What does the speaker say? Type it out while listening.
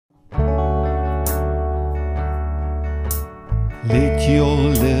Let your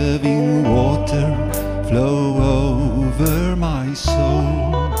living water flow over my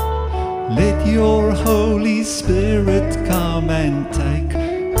soul. Let your Holy Spirit come and take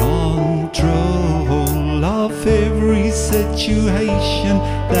control of every situation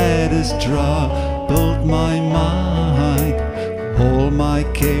that has troubled my mind. All my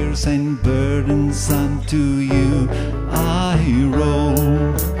cares and burdens unto you I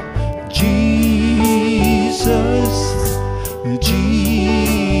roll. Jesus,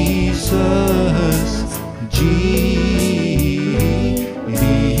 Jesus, Jesus,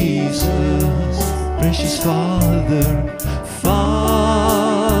 precious Father,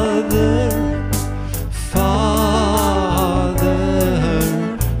 Father, Father,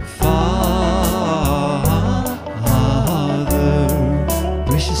 Father,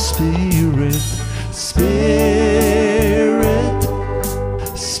 precious Spirit, Spirit,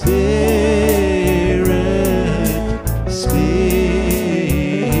 Spirit, Spirit.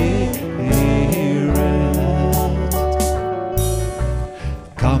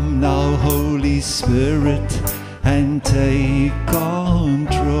 Come now, Holy Spirit, and take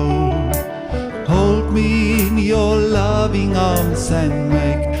control. Hold me in your loving arms and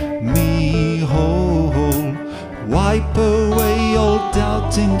make me whole. Wipe away all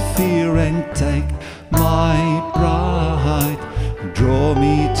doubt and fear and take my pride. Draw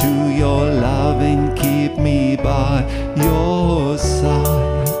me to your love and keep me by your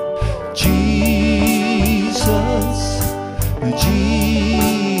side. Jesus,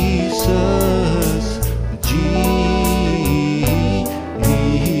 Jesus,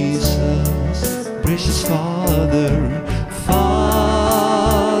 Jesus, precious Father,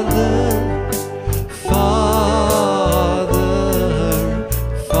 Father, Father,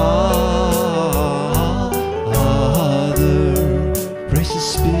 Father,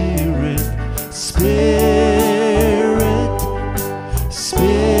 precious Spirit, Spirit, Spirit,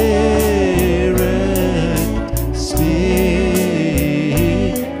 Spirit.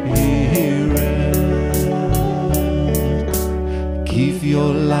 Give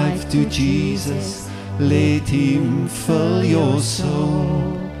your life to Jesus, let Him fill your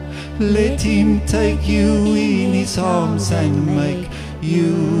soul. Let Him take you in His arms and make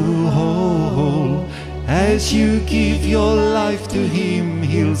you whole. As you give your life to Him,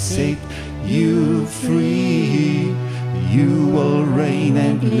 He'll set you free. You will reign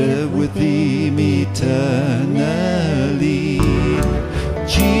and live with Him eternally.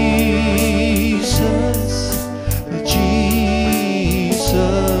 Jesus, Jesus,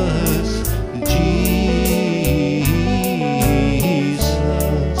 Jesus,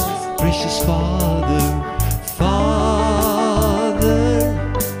 precious Father, Father,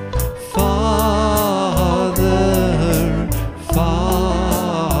 Father,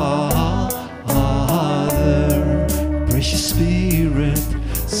 Father, precious Spirit,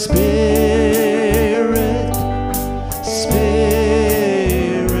 Spirit.